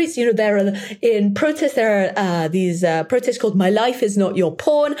the streets. There are in protests. There are these protests called "My Life Is Not Your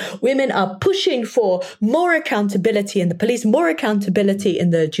Porn." Women are pushing for more accountability in the police, more accountability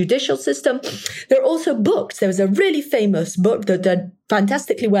in the judicial system. There are also books. There was a really famous book that did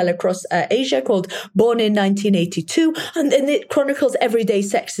fantastically well across Asia called "Born in 1982," and it chronicles everyday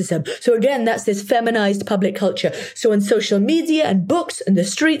sexism. So again, that's this feminized public culture. So in social media and books and the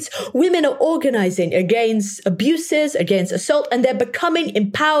streets, women are organizing against abuses, against assault, and they're becoming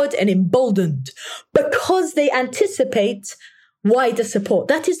empowered and emboldened because they anticipate wider support.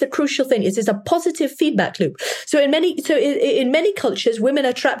 That is the crucial thing. It is a positive feedback loop. So in many cultures, women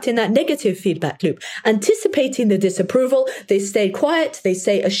are trapped in that negative feedback loop, anticipating the disapproval. They stay quiet, they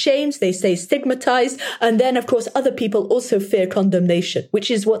stay ashamed, they stay stigmatized. And then, of course, other people also fear condemnation,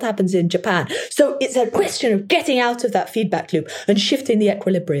 which is what happens in Japan. So it's a question of getting out of that feedback loop and shifting the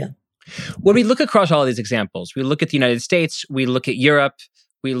equilibrium. When we look across all these examples, we look at the United States, we look at Europe,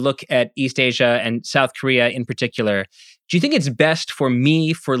 we look at East Asia and South Korea in particular. Do you think it's best for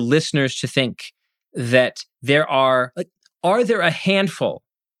listeners to think that are there a handful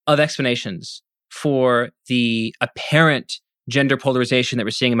of explanations for the apparent gender polarization that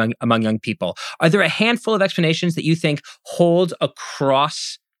we're seeing among young people? Are there a handful of explanations that you think hold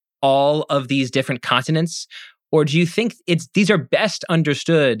across all of these different continents? Or do you think these are best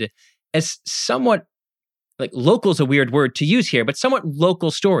understood as somewhat, like local is a weird word to use here, but somewhat local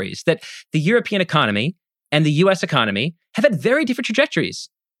stories, that the European economy and the US economy have had very different trajectories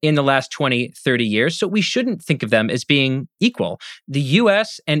in the last 20, 30 years. So we shouldn't think of them as being equal. The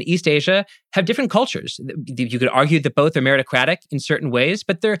US and East Asia have different cultures. You could argue that both are meritocratic in certain ways,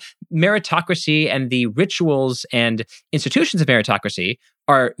 but their meritocracy and the rituals and institutions of meritocracy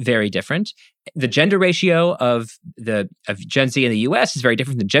are very different. The gender ratio of Gen Z in the US is very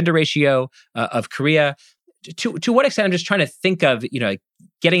different than the gender ratio of Korea. To what extent, I'm just trying to think of,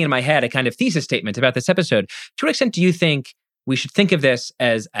 getting in my head a kind of thesis statement about this episode. To what extent do you think we should think of this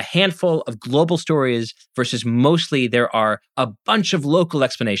as a handful of global stories versus mostly there are a bunch of local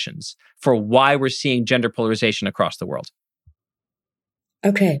explanations for why we're seeing gender polarization across the world?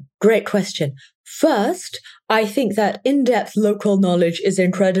 Okay, great question. First, I think that in-depth local knowledge is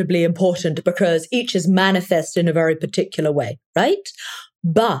incredibly important because each is manifest in a very particular way, right?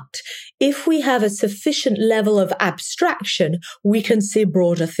 But if we have a sufficient level of abstraction, we can see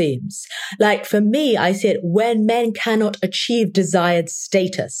broader themes. Like for me, I see it when men cannot achieve desired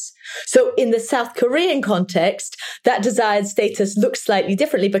status. So in the South Korean context, that desired status looks slightly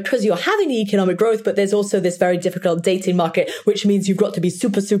differently because you're having the economic growth, but there's also this very difficult dating market, which means you've got to be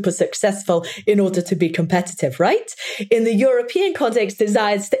super, super successful in order to be competitive, right? In the European context,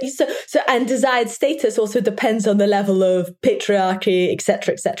 desired status also depends on the level of patriarchy,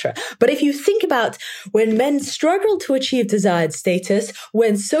 etc., etc. But if you think about when men struggle to achieve desired status,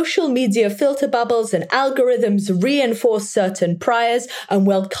 when social media filter bubbles and algorithms reinforce certain priors, and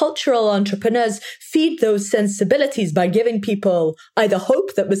when cultural entrepreneurs feed those sensibilities by giving people either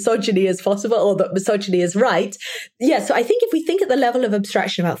hope that misogyny is possible or that misogyny is right. Yeah, so I think if we think at the level of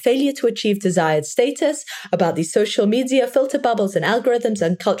abstraction about failure to achieve desired status, about these social media filter bubbles and algorithms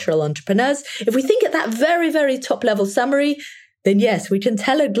and cultural entrepreneurs, if we think at that very, very top level summary, then yes, we can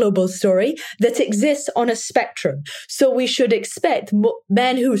tell a global story that exists on a spectrum. So we should expect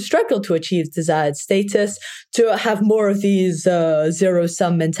men who struggle to achieve desired status to have more of these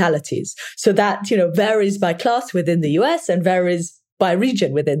zero-sum mentalities. So that, varies by class within the US and varies by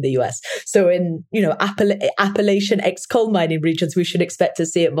region within the US. So in, Appalachian ex-coal mining regions, we should expect to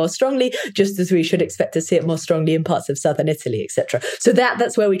see it more strongly, just as we should expect to see it more strongly in parts of southern Italy, etc. So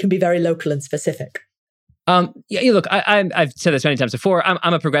that's where we can be very local and specific. Look, I've said this many times before.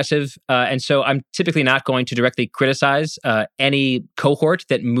 I'm a progressive, and so I'm typically not going to directly criticize any cohort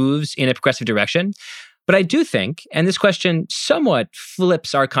that moves in a progressive direction. But I do think, and this question somewhat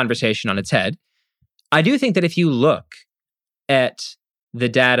flips our conversation on its head, I do think that if you look at the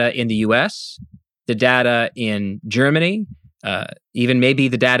data in the US, the data in Germany, even maybe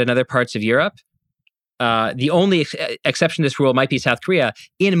the data in other parts of Europe, the only exception to this rule might be South Korea.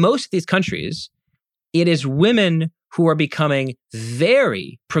 In most of these countries, it is women who are becoming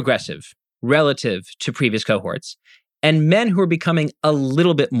very progressive relative to previous cohorts, and men who are becoming a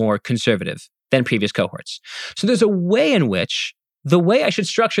little bit more conservative than previous cohorts. So there's a way in which the way I should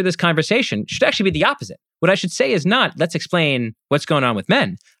structure this conversation should actually be the opposite. What I should say is not, let's explain what's going on with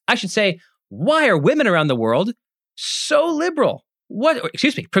men. I should say, why are women around the world so liberal?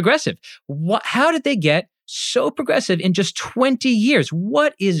 Progressive? How did they get so progressive in just 20 years?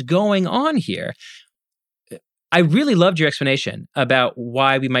 What is going on here? I really loved your explanation about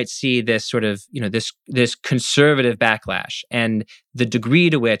why we might see this sort of, this conservative backlash and the degree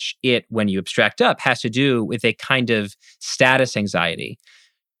to which it, when you abstract up, has to do with a kind of status anxiety.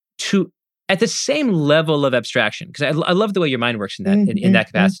 At the same level of abstraction, because I love the way your mind works in that in that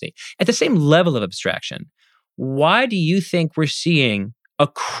capacity. At the same level of abstraction, why do you think we're seeing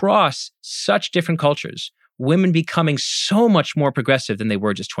across such different cultures women becoming so much more progressive than they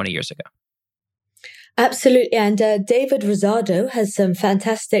were just 20 years ago? Absolutely. And David Rosado has some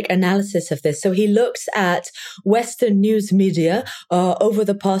fantastic analysis of this. So he looks at Western news media over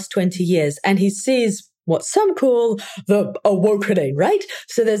the past 20 years, and he sees what some call the awakening, right?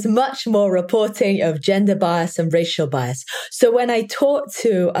 So there's much more reporting of gender bias and racial bias. So when I talk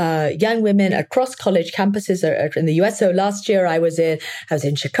to young women across college campuses in the US, so last year I was in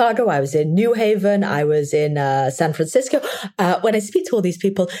Chicago, I was in New Haven, I was in San Francisco. When I speak to all these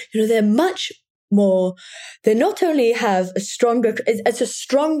people, they're much more, they not only have it's a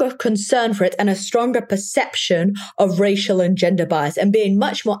stronger concern for it and a stronger perception of racial and gender bias and being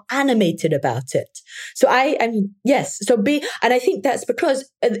much more animated about it. So I mean, yes. And I think that's because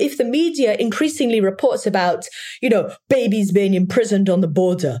if the media increasingly reports about, babies being imprisoned on the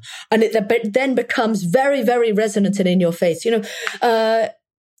border, and it then becomes very, very resonant and in your face,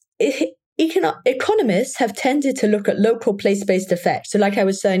 economists have tended to look at local place-based effects. So like I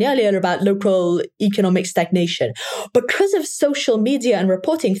was saying earlier about local economic stagnation, because of social media and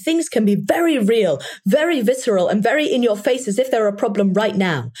reporting, things can be very real, very visceral, and very in your face as if they're a problem right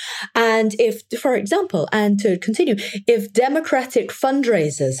now. And if, for example, and to continue, if Democratic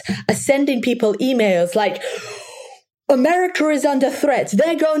fundraisers are sending people emails like, America is under threat,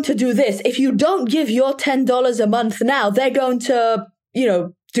 they're going to do this. If you don't give your $10 a month now, they're going to,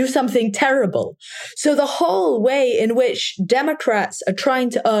 do something terrible. So the whole way in which Democrats are trying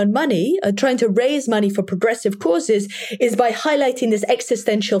to earn money, are trying to raise money for progressive causes, is by highlighting this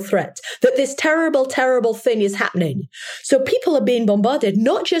existential threat, that this terrible, terrible thing is happening. So people are being bombarded,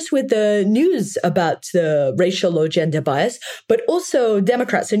 not just with the news about the racial or gender bias, but also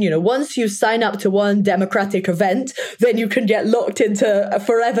Democrats. And, once you sign up to one Democratic event, then you can get locked into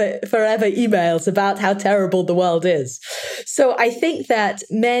forever emails about how terrible the world is. So I think that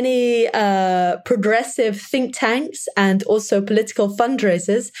many progressive think tanks and also political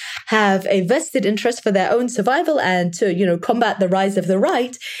fundraisers have a vested interest for their own survival and to, combat the rise of the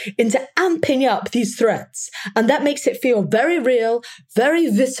right into amping up these threats. And that makes it feel very real, very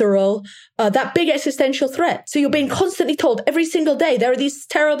visceral, that big existential threat. So you're being constantly told every single day, there are these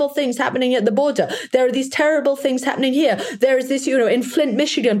terrible things happening at the border. There are these terrible things happening here. There is this, in Flint,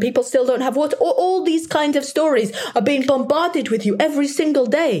 Michigan, people still don't have water. All these kinds of stories are being bombarded with you every single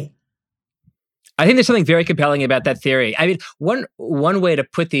day. I think there's something very compelling about that theory. I mean, one way to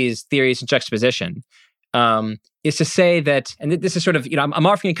put these theories in juxtaposition is to say that, and this is sort of, I'm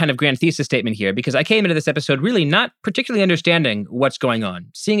offering a kind of grand thesis statement here because I came into this episode really not particularly understanding what's going on,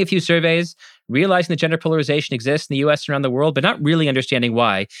 seeing a few surveys, realizing that gender polarization exists in the US and around the world, but not really understanding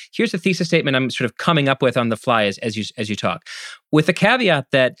why. Here's the thesis statement I'm sort of coming up with on the fly as you talk, with the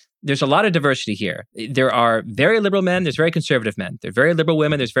caveat that there's a lot of diversity here. There are very liberal men, there's very conservative men. There are very liberal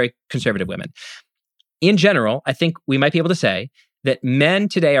women, there's very conservative women. In general, I think we might be able to say that men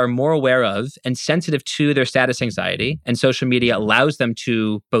today are more aware of and sensitive to their status anxiety, and social media allows them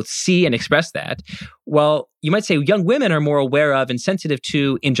to both see and express that. Well, you might say young women are more aware of and sensitive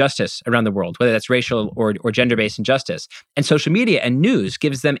to injustice around the world, whether that's racial or gender-based injustice. And social media and news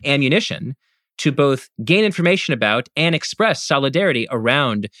gives them ammunition to both gain information about and express solidarity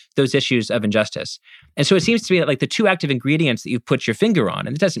around those issues of injustice. And so it seems to me that like the two active ingredients that you put your finger on,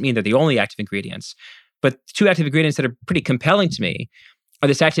 and it doesn't mean they're the only active ingredients, but two active ingredients that are pretty compelling to me are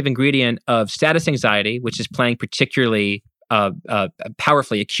this active ingredient of status anxiety, which is playing particularly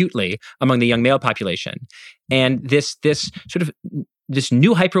powerfully, acutely among the young male population, and this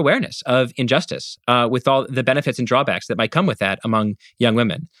new hyper-awareness of injustice with all the benefits and drawbacks that might come with that among young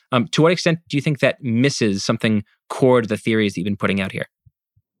women. To what extent do you think that misses something core to the theories that you've been putting out here?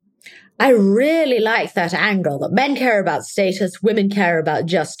 I really like that angle that men care about status, women care about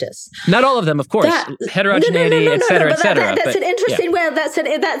justice. Not all of them, of course. Heterogeneity, et cetera, et cetera. That's an interesting way.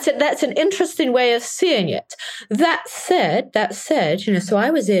 That's an interesting way of seeing it. That said, so I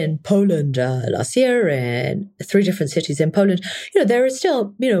was in Poland last year in 3 different cities in Poland. There are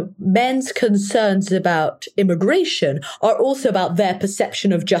still, men's concerns about immigration are also about their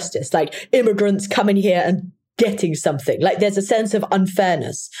perception of justice, like immigrants coming here and getting something. Like there's a sense of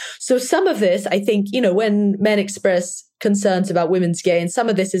unfairness. So some of this, I think, when men express concerns about women's gain, some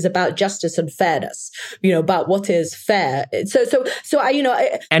of this is about justice and fairness, about what is fair. So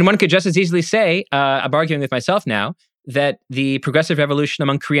I. And one could just as easily say, I'm arguing with myself now, that the progressive revolution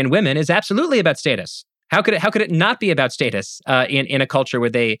among Korean women is absolutely about status. How could it not be about status in a culture where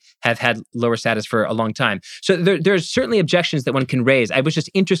they have had lower status for a long time? So there's certainly objections that one can raise. I was just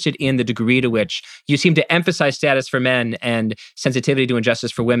interested in the degree to which you seem to emphasize status for men and sensitivity to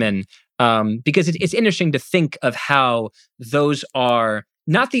injustice for women, because it's interesting to think of how those are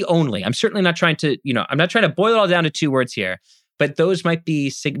not the only. I'm certainly not trying to, I'm not trying to boil it all down to 2 words here. but those might be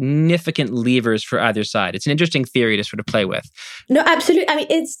significant levers for either side. It's an interesting theory to sort of play with. No, absolutely. I mean,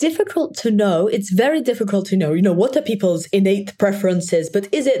 it's difficult to know. It's very difficult to know, what are people's innate preferences? But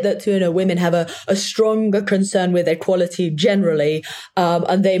is it that, women have a stronger concern with equality generally,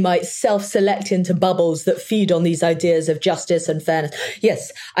 and they might self-select into bubbles that feed on these ideas of justice and fairness?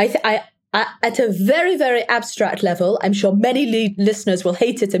 Yes, at a very, very abstract level, I'm sure many listeners will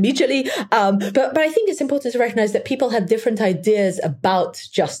hate it immediately. But I think it's important to recognize that people have different ideas about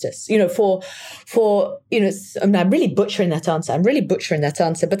justice. I'm really butchering that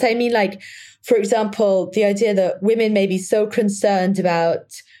answer. But I mean, like, for example, the idea that women may be so concerned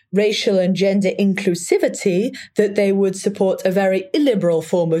about racial and gender inclusivity that they would support a very illiberal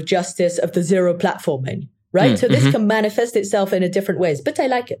form of justice of the zero platforming. Right? So this can manifest itself in different ways, but I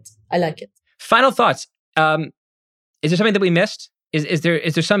like it. Final thoughts. Is there something that we missed? Is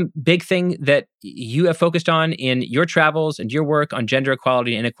there some big thing that you have focused on in your travels and your work on gender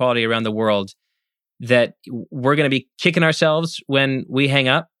equality and inequality around the world that we're going to be kicking ourselves when we hang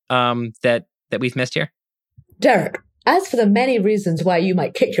up, that we've missed here? Derek, as for the many reasons why you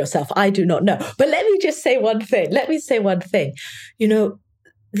might kick yourself, I do not know. But let me just say one thing.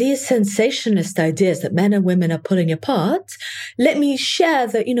 These sensationalist ideas that men and women are pulling apart, let me share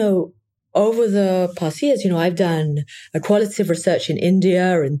that, over the past years, I've done equality research in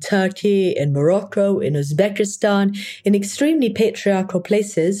India, in Turkey, in Morocco, in Uzbekistan, in extremely patriarchal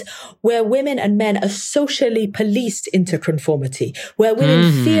places where women and men are socially policed into conformity, where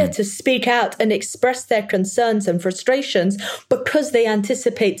women fear to speak out and express their concerns and frustrations because they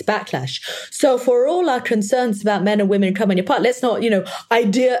anticipate backlash. So for all our concerns about men and women coming apart, let's not,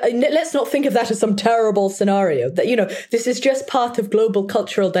 let's not think of that as some terrible scenario. That, this is just part of global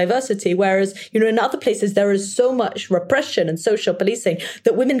cultural diversity. Whereas, in other places, there is so much repression and social policing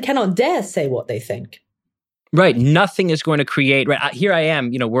that women cannot dare say what they think. Right. Nothing is going to create, right. Here I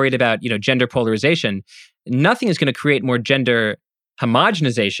am, worried about, gender polarization. Nothing is going to create more gender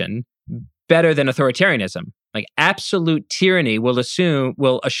homogenization better than authoritarianism. Like absolute tyranny will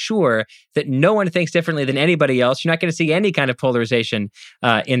assure that no one thinks differently than anybody else. You're not going to see any kind of polarization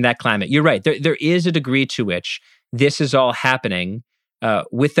in that climate. You're right. There is a degree to which this is all happening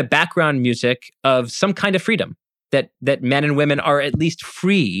with the background music of some kind of freedom, that men and women are at least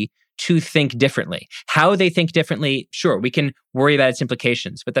free to think differently. How they think differently, sure, we can worry about its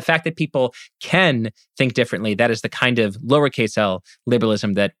implications. But the fact that people can think differently, that is the kind of lowercase l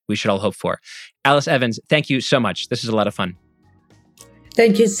liberalism that we should all hope for. Alice Evans, thank you so much. This is a lot of fun.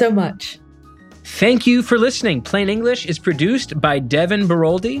 Thank you so much. Thank you for listening. Plain English is produced by Devin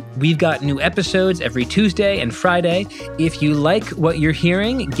Baroldi. We've got new episodes every Tuesday and Friday. If you like what you're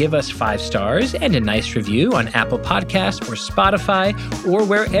hearing, give us 5 stars and a nice review on Apple Podcasts or Spotify or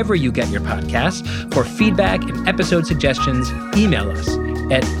wherever you get your podcasts. For feedback and episode suggestions, email us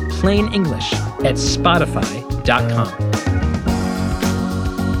at plainenglish@spotify.com.